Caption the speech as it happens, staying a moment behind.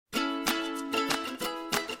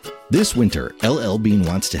This winter, LL Bean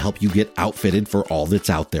wants to help you get outfitted for all that's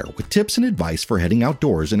out there with tips and advice for heading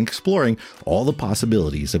outdoors and exploring all the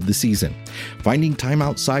possibilities of the season. Finding time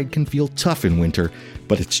outside can feel tough in winter,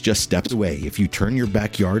 but it's just steps away if you turn your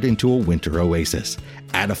backyard into a winter oasis.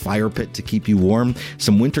 Add a fire pit to keep you warm,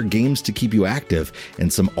 some winter games to keep you active, and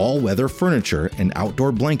some all-weather furniture and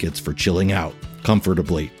outdoor blankets for chilling out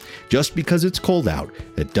comfortably. Just because it's cold out,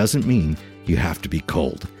 that doesn't mean you have to be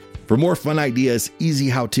cold. For more fun ideas, easy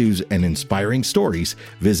how-tos, and inspiring stories,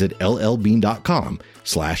 visit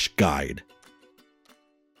llbean.com/guide.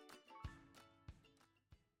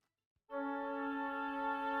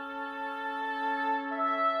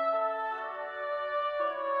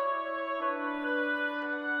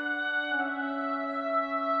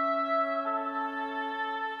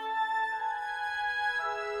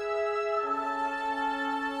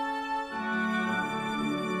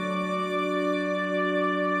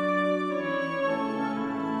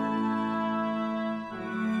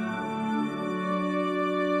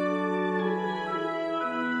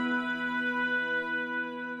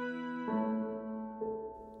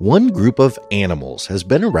 One group of animals has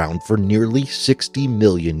been around for nearly 60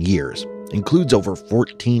 million years, includes over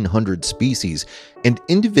 1,400 species, and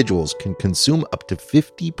individuals can consume up to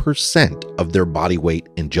 50% of their body weight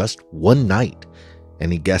in just one night.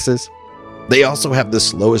 Any guesses? They also have the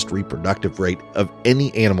slowest reproductive rate of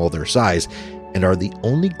any animal their size and are the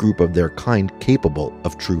only group of their kind capable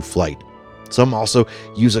of true flight. Some also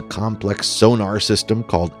use a complex sonar system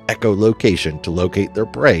called echolocation to locate their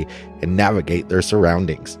prey and navigate their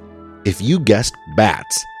surroundings. If you guessed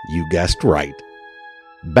bats, you guessed right.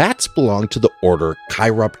 Bats belong to the order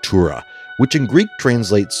Chiroptera, which in Greek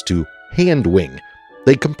translates to hand wing.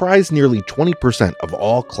 They comprise nearly 20% of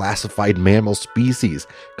all classified mammal species,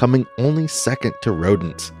 coming only second to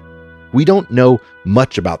rodents. We don't know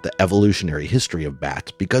much about the evolutionary history of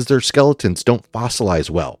bats because their skeletons don't fossilize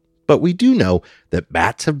well. But we do know that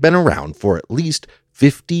bats have been around for at least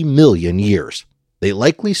 50 million years. They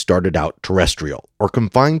likely started out terrestrial or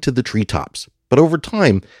confined to the treetops, but over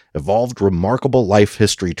time evolved remarkable life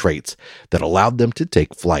history traits that allowed them to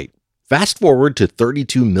take flight. Fast forward to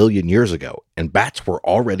 32 million years ago, and bats were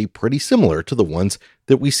already pretty similar to the ones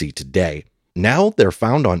that we see today. Now they're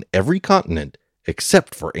found on every continent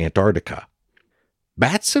except for Antarctica.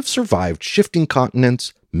 Bats have survived shifting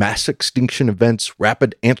continents, mass extinction events,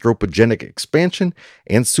 rapid anthropogenic expansion,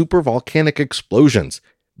 and supervolcanic explosions.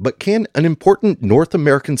 But can an important North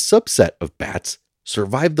American subset of bats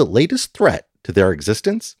survive the latest threat to their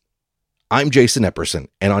existence? I'm Jason Epperson,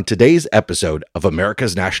 and on today's episode of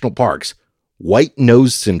America's National Parks, white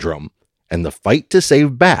nose syndrome and the fight to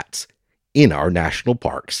save bats in our national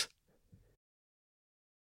parks.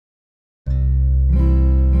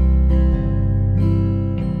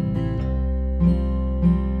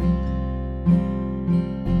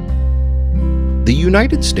 The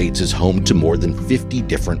United States is home to more than 50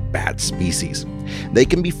 different bat species. They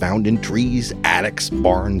can be found in trees, attics,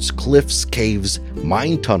 barns, cliffs, caves,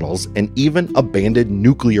 mine tunnels, and even abandoned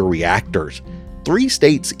nuclear reactors. 3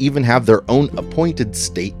 states even have their own appointed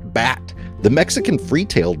state bat: the Mexican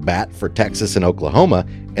free-tailed bat for Texas and Oklahoma,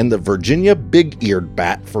 and the Virginia big-eared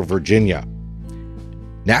bat for Virginia.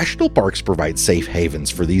 National parks provide safe havens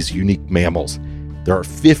for these unique mammals. There are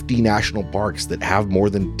 50 national parks that have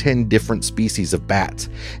more than 10 different species of bats,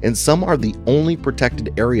 and some are the only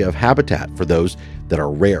protected area of habitat for those that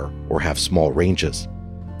are rare or have small ranges.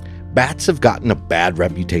 Bats have gotten a bad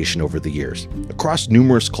reputation over the years. Across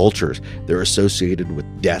numerous cultures, they're associated with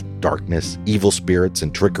death, darkness, evil spirits,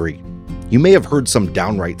 and trickery. You may have heard some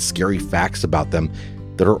downright scary facts about them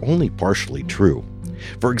that are only partially true.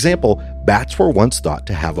 For example, bats were once thought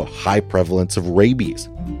to have a high prevalence of rabies.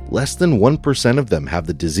 Less than 1% of them have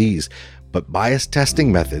the disease, but biased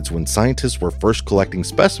testing methods when scientists were first collecting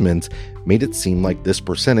specimens made it seem like this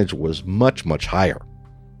percentage was much, much higher.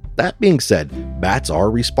 That being said, bats are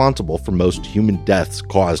responsible for most human deaths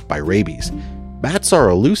caused by rabies. Bats are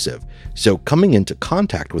elusive, so coming into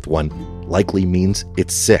contact with one likely means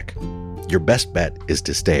it's sick. Your best bet is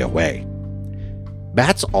to stay away.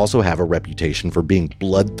 Bats also have a reputation for being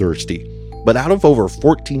bloodthirsty, but out of over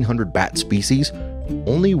 1,400 bat species,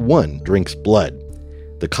 only one drinks blood.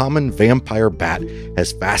 The common vampire bat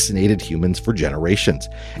has fascinated humans for generations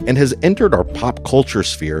and has entered our pop culture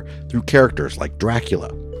sphere through characters like Dracula.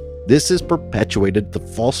 This has perpetuated the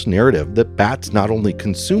false narrative that bats not only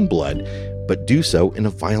consume blood, but do so in a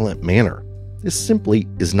violent manner. This simply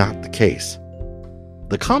is not the case.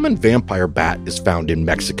 The common vampire bat is found in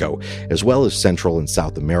Mexico, as well as Central and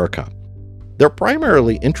South America. They're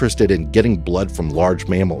primarily interested in getting blood from large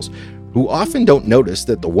mammals, who often don't notice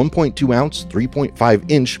that the 1.2 ounce,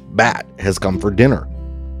 3.5 inch bat has come for dinner.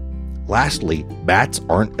 Lastly, bats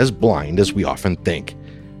aren't as blind as we often think.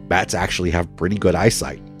 Bats actually have pretty good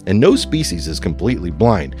eyesight, and no species is completely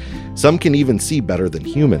blind. Some can even see better than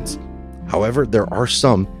humans. However, there are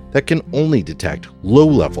some that can only detect low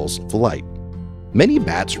levels of light. Many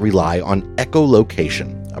bats rely on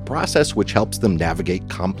echolocation, a process which helps them navigate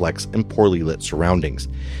complex and poorly lit surroundings.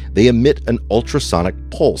 They emit an ultrasonic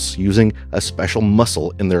pulse using a special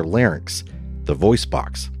muscle in their larynx, the voice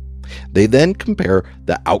box. They then compare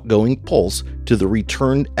the outgoing pulse to the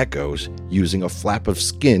returned echoes using a flap of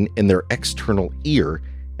skin in their external ear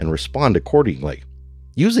and respond accordingly.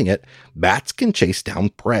 Using it, bats can chase down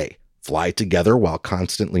prey, fly together while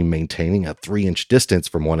constantly maintaining a 3-inch distance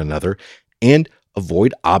from one another, and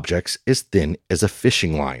avoid objects as thin as a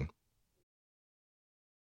fishing line.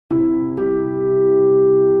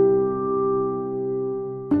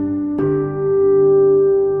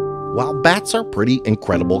 While bats are pretty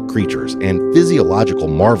incredible creatures and physiological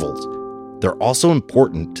marvels, they're also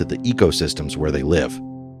important to the ecosystems where they live.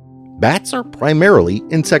 Bats are primarily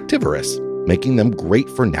insectivorous, making them great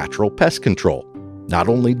for natural pest control. Not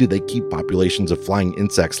only do they keep populations of flying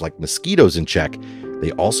insects like mosquitoes in check,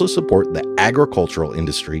 they also support the agricultural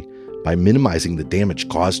industry by minimizing the damage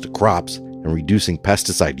caused to crops and reducing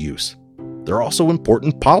pesticide use. They're also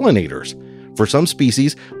important pollinators. For some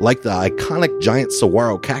species, like the iconic giant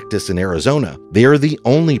saguaro cactus in Arizona, they are the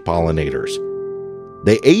only pollinators.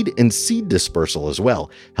 They aid in seed dispersal as well,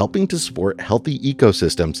 helping to support healthy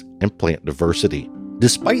ecosystems and plant diversity.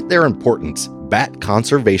 Despite their importance, bat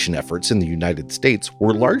conservation efforts in the United States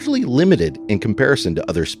were largely limited in comparison to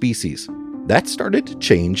other species. That started to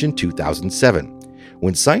change in 2007,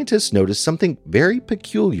 when scientists noticed something very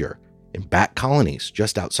peculiar in bat colonies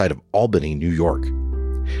just outside of Albany, New York.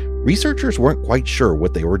 Researchers weren't quite sure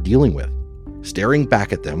what they were dealing with. Staring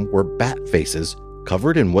back at them were bat faces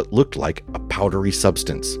covered in what looked like a powdery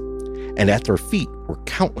substance, and at their feet were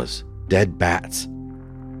countless dead bats.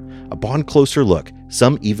 Upon closer look,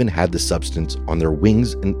 some even had the substance on their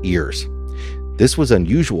wings and ears. This was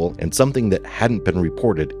unusual and something that hadn't been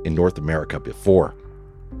reported in North America before.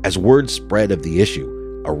 As word spread of the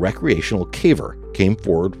issue, a recreational caver came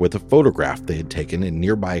forward with a photograph they had taken in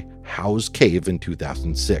nearby Howes Cave in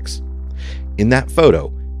 2006. In that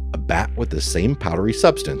photo, a bat with the same powdery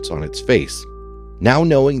substance on its face. Now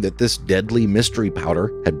knowing that this deadly mystery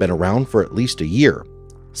powder had been around for at least a year,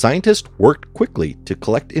 scientists worked quickly to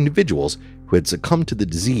collect individuals who had succumbed to the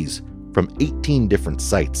disease from 18 different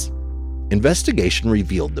sites. Investigation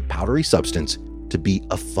revealed the powdery substance to be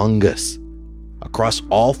a fungus. Across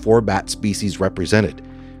all 4 bat species represented,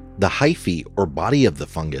 the hyphae or body of the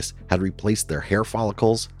fungus had replaced their hair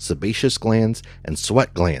follicles, sebaceous glands, and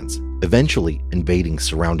sweat glands, eventually invading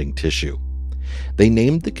surrounding tissue. They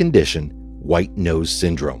named the condition white nose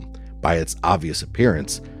syndrome by its obvious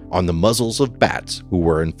appearance on the muzzles of bats who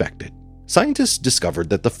were infected. Scientists discovered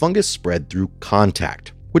that the fungus spread through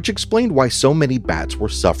contact, which explained why so many bats were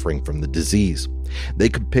suffering from the disease. They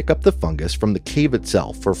could pick up the fungus from the cave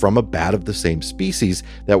itself or from a bat of the same species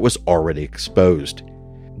that was already exposed.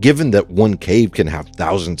 Given that one cave can have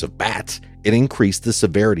thousands of bats, it increased the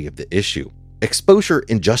severity of the issue. Exposure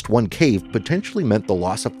in just one cave potentially meant the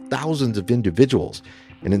loss of thousands of individuals,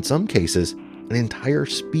 and in some cases, an entire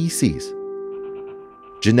species.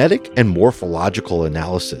 Genetic and morphological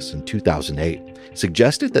analysis in 2008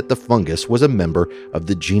 suggested that the fungus was a member of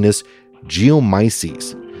the genus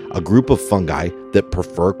Geomyces, a group of fungi that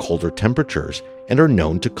prefer colder temperatures and are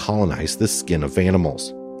known to colonize the skin of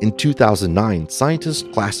animals. In 2009, scientists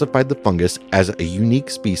classified the fungus as a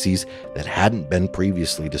unique species that hadn't been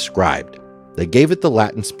previously described. They gave it the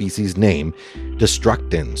Latin species name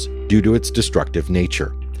Destructans due to its destructive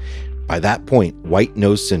nature. By that point, white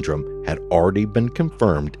nose syndrome had already been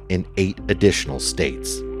confirmed in 8 additional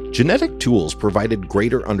states. Genetic tools provided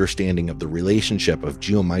greater understanding of the relationship of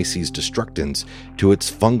Geomyces destructans to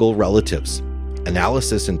its fungal relatives.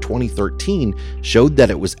 Analysis in 2013 showed that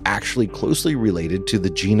it was actually closely related to the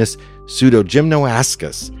genus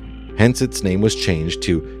Pseudogymnoascus, hence its name was changed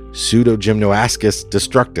to Pseudogymnoascus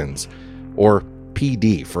destructans, or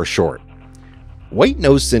PD for short. White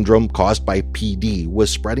nose syndrome caused by PD was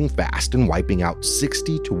spreading fast and wiping out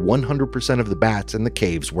 60 to 100% of the bats in the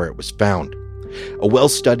caves where it was found. A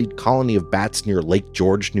well-studied colony of bats near Lake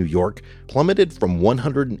George, New York, plummeted from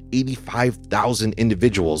 185,000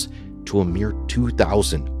 individuals to a mere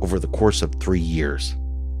 2,000 over the course of 3 years.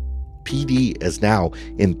 PD is now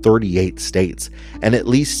in 38 states and at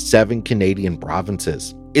least 7 Canadian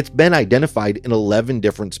provinces. It's been identified in 11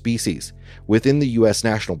 different species. Within the U.S.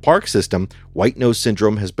 National Park System, white-nose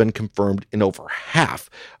syndrome has been confirmed in over half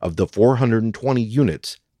of the 420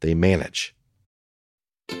 units they manage.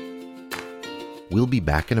 We'll be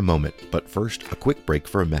back in a moment, but first, a quick break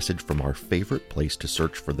for a message from our favorite place to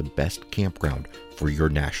search for the best campground for your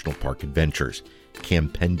national park adventures,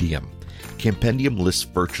 Campendium. Campendium lists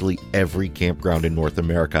virtually every campground in North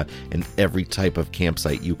America and every type of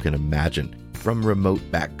campsite you can imagine, from remote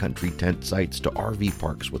backcountry tent sites to RV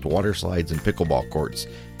parks with water slides and pickleball courts.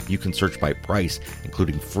 You can search by price,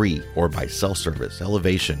 including free or by self-service,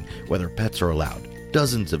 elevation, whether pets are allowed.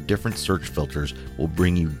 Dozens of different search filters will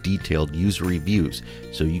bring you detailed user reviews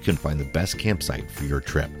so you can find the best campsite for your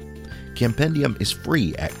trip. Campendium is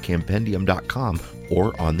free at campendium.com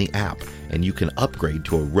or on the app, and you can upgrade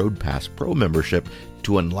to a Road Pass Pro membership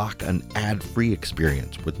to unlock an ad-free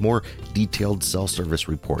experience with more detailed self-service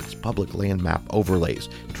reports, public land map overlays,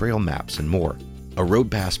 trail maps, and more. A Road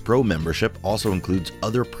Pass Pro membership also includes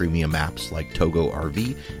other premium apps like Togo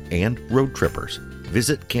RV and Road Trippers.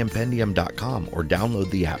 Visit campendium.com or download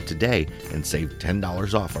the app today and save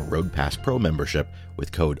 $10 off a Road Pass Pro membership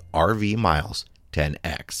with code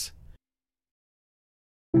RVMiles10X.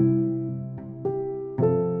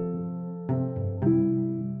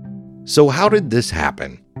 So how did this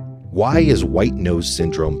happen? Why is white-nose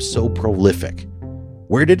syndrome so prolific?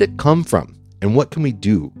 Where did it come from? And what can we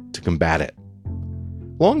do to combat it?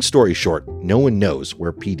 Long story short, no one knows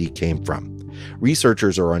where PD came from.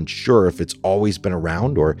 Researchers are unsure if it's always been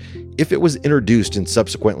around or if it was introduced and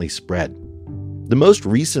subsequently spread. The most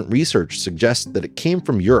recent research suggests that it came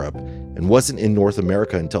from Europe and wasn't in North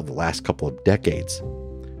America until the last couple of decades.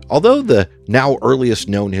 Although the now earliest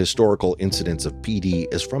known historical incidence of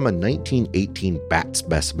PD is from a 1918 bat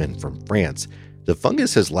specimen from France, the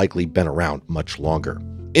fungus has likely been around much longer.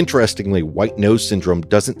 Interestingly, white-nose syndrome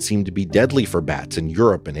doesn't seem to be deadly for bats in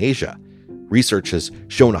Europe and Asia. Research has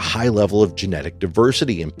shown a high level of genetic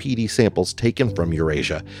diversity in PD samples taken from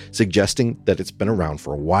Eurasia, suggesting that it's been around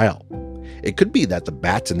for a while. It could be that the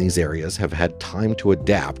bats in these areas have had time to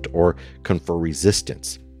adapt or confer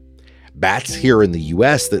resistance. Bats here in the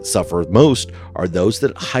US that suffer most are those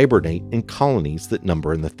that hibernate in colonies that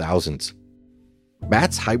number in the thousands.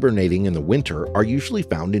 Bats hibernating in the winter are usually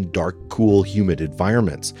found in dark, cool, humid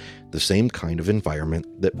environments, the same kind of environment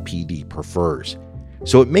that PD prefers.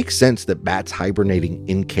 So it makes sense that bats hibernating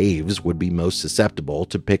in caves would be most susceptible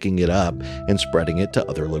to picking it up and spreading it to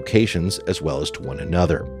other locations as well as to one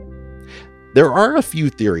another. There are a few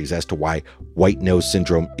theories as to why white-nose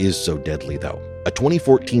syndrome is so deadly, though. A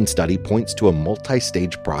 2014 study points to a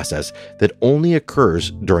multi-stage process that only occurs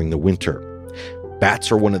during the winter.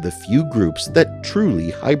 Bats are one of the few groups that truly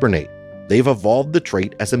hibernate. They've evolved the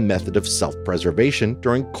trait as a method of self-preservation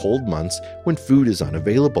during cold months when food is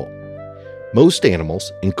unavailable. Most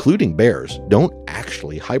animals, including bears, don't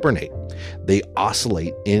actually hibernate. They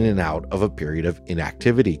oscillate in and out of a period of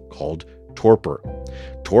inactivity called torpor.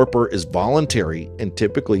 Torpor is voluntary and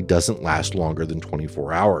typically doesn't last longer than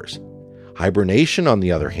 24 hours. Hibernation, on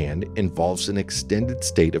the other hand, involves an extended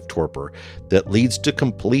state of torpor that leads to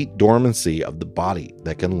complete dormancy of the body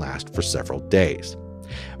that can last for several days.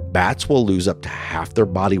 Bats will lose up to half their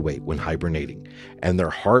body weight when hibernating, and their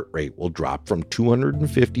heart rate will drop from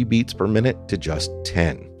 250 beats per minute to just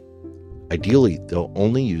 10. Ideally, they'll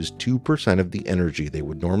only use 2% of the energy they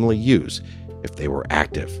would normally use if they were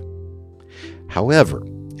active. However,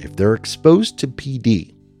 if they're exposed to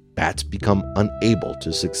PD, bats become unable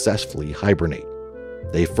to successfully hibernate.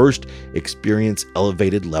 They first experience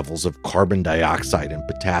elevated levels of carbon dioxide and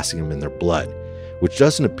potassium in their blood, which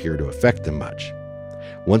doesn't appear to affect them much.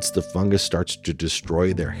 Once the fungus starts to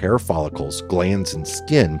destroy their hair follicles, glands, and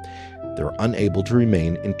skin, they're unable to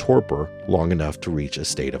remain in torpor long enough to reach a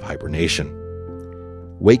state of hibernation.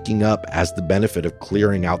 Waking up has the benefit of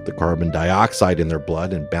clearing out the carbon dioxide in their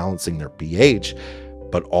blood and balancing their pH,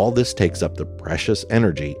 but all this takes up the precious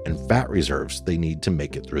energy and fat reserves they need to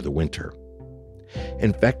make it through the winter.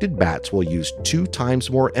 Infected bats will use 2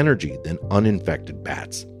 times more energy than uninfected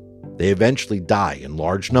bats. They eventually die in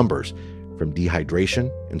large numbers from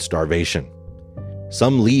dehydration and starvation.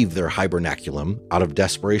 Some leave their hibernaculum out of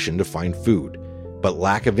desperation to find food, but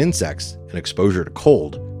lack of insects and exposure to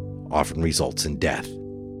cold often results in death.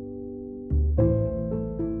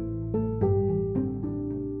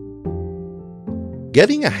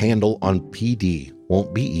 Getting a handle on PD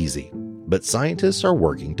won't be easy, but scientists are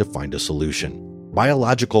working to find a solution.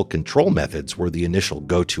 Biological control methods were the initial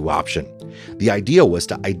go-to option. The idea was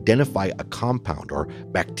to identify a compound or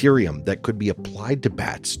bacterium that could be applied to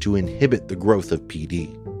bats to inhibit the growth of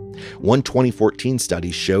PD. One 2014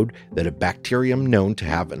 study showed that a bacterium known to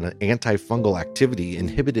have an antifungal activity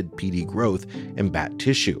inhibited PD growth in bat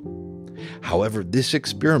tissue. However, this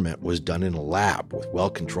experiment was done in a lab with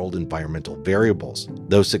well-controlled environmental variables.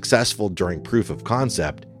 Though successful during proof of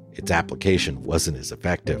concept, its application wasn't as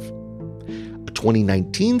effective. A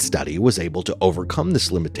 2019 study was able to overcome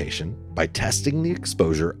this limitation by testing the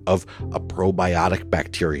exposure of a probiotic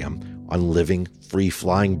bacterium on living,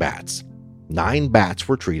 free-flying bats. 9 bats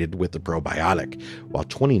were treated with the probiotic, while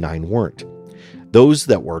 29 weren't. Those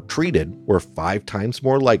that were treated were 5 times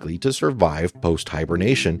more likely to survive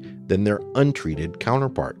post-hibernation than their untreated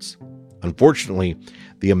counterparts. Unfortunately,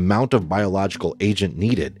 the amount of biological agent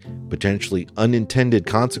needed, potentially unintended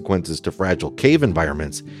consequences to fragile cave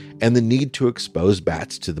environments, and the need to expose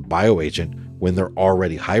bats to the bioagent when they're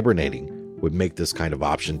already hibernating would make this kind of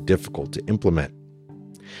option difficult to implement.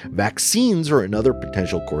 Vaccines are another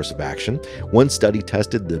potential course of action. One study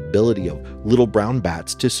tested the ability of little brown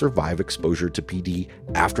bats to survive exposure to PD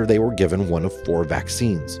after they were given one of 4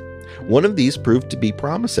 vaccines. One of these proved to be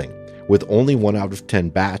promising, with only 1 out of 10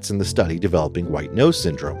 bats in the study developing white nose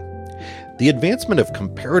syndrome. The advancement of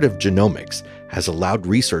comparative genomics has allowed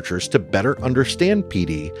researchers to better understand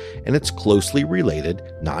PD and its closely related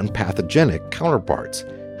non-pathogenic counterparts,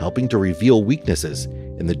 helping to reveal weaknesses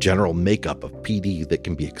in the general makeup of PD that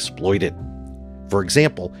can be exploited. For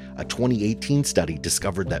example, a 2018 study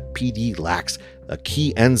discovered that PD lacks a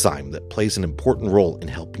key enzyme that plays an important role in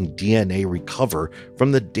helping DNA recover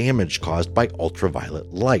from the damage caused by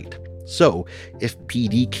ultraviolet light. So, if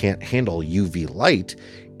PD can't handle UV light,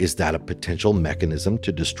 is that a potential mechanism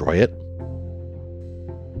to destroy it?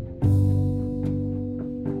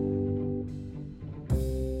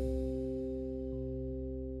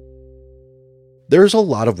 There's a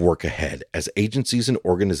lot of work ahead as agencies and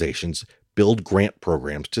organizations build grant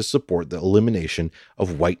programs to support the elimination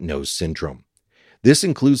of white nose syndrome. This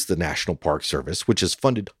includes the National Park Service, which has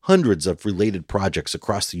funded hundreds of related projects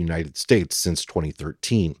across the United States since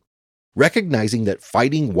 2013. Recognizing that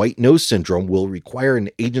fighting white nose syndrome will require an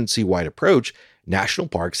agency-wide approach, national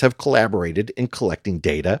parks have collaborated in collecting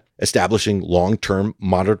data, establishing long-term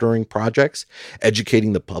monitoring projects,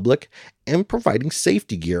 educating the public, and providing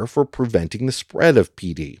safety gear for preventing the spread of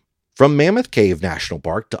PD. From Mammoth Cave National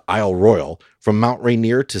Park to Isle Royal, from Mount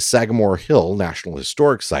Rainier to Sagamore Hill National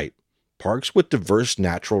Historic Site, parks with diverse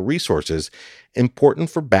natural resources important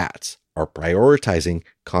for bats are prioritizing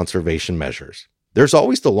conservation measures. There's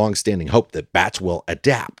always the long-standing hope that bats will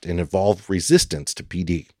adapt and evolve resistance to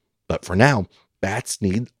PD. But for now, bats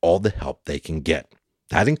need all the help they can get.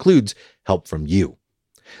 That includes help from you.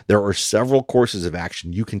 There are several courses of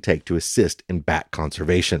action you can take to assist in bat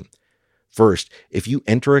conservation. First, if you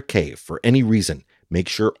enter a cave for any reason, make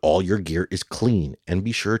sure all your gear is clean and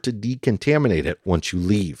be sure to decontaminate it once you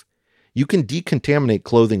leave. You can decontaminate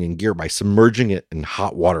clothing and gear by submerging it in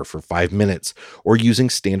hot water for 5 minutes or using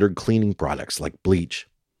standard cleaning products like bleach.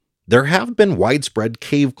 There have been widespread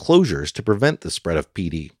cave closures to prevent the spread of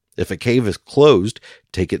PD. If a cave is closed,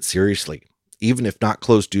 take it seriously. Even if not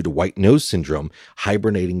closed due to white nose syndrome,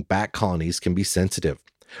 hibernating bat colonies can be sensitive.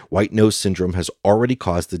 White nose syndrome has already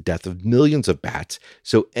caused the death of millions of bats,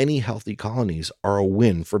 so any healthy colonies are a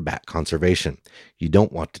win for bat conservation. You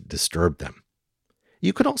don't want to disturb them.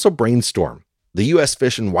 You can also brainstorm. The U.S.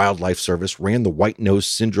 Fish and Wildlife Service ran the White Nose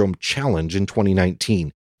Syndrome Challenge in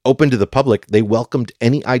 2019. Open to the public, they welcomed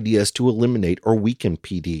any ideas to eliminate or weaken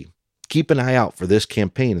PD. Keep an eye out for this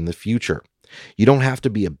campaign in the future. You don't have to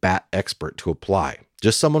be a bat expert to apply,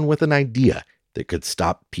 just someone with an idea that could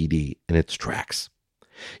stop PD in its tracks.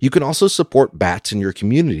 You can also support bats in your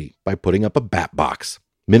community by putting up a bat box,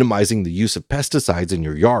 minimizing the use of pesticides in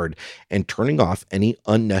your yard, and turning off any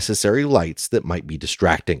unnecessary lights that might be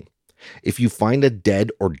distracting. If you find a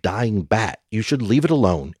dead or dying bat, you should leave it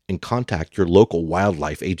alone and contact your local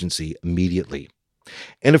wildlife agency immediately.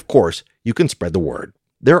 And of course, you can spread the word.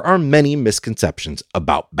 There are many misconceptions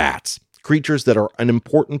about bats, creatures that are an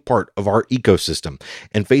important part of our ecosystem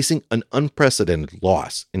and facing an unprecedented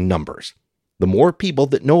loss in numbers. The more people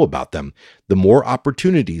that know about them, the more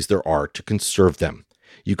opportunities there are to conserve them.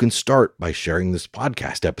 You can start by sharing this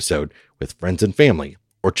podcast episode with friends and family,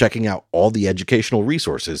 or checking out all the educational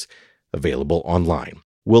resources available online.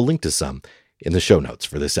 We'll link to some in the show notes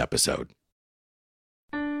for this episode.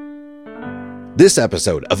 This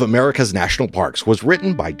episode of America's National Parks was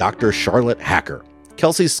written by Dr. Charlotte Hacker.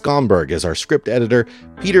 Kelsey Skomberg is our script editor,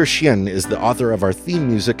 Peter Shien is the author of our theme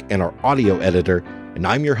music and our audio editor, and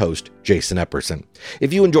I'm your host, Jason Epperson.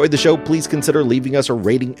 If you enjoyed the show, please consider leaving us a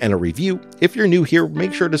rating and a review. If you're new here,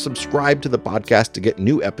 make sure to subscribe to the podcast to get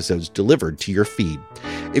new episodes delivered to your feed.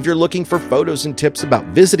 If you're looking for photos and tips about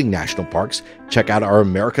visiting national parks, check out our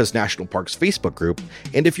America's National Parks Facebook group.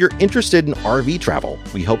 And if you're interested in RV travel,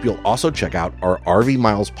 we hope you'll also check out our RV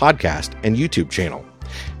Miles podcast and YouTube channel.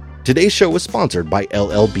 Today's show was sponsored by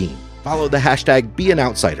LL Bean. Follow the hashtag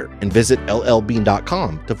 #BeAnOutsider and visit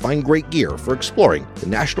llbean.com to find great gear for exploring the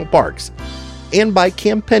national parks. And by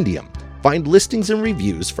Campendium. Find listings and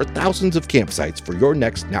reviews for thousands of campsites for your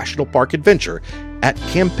next national park adventure at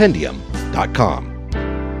campendium.com.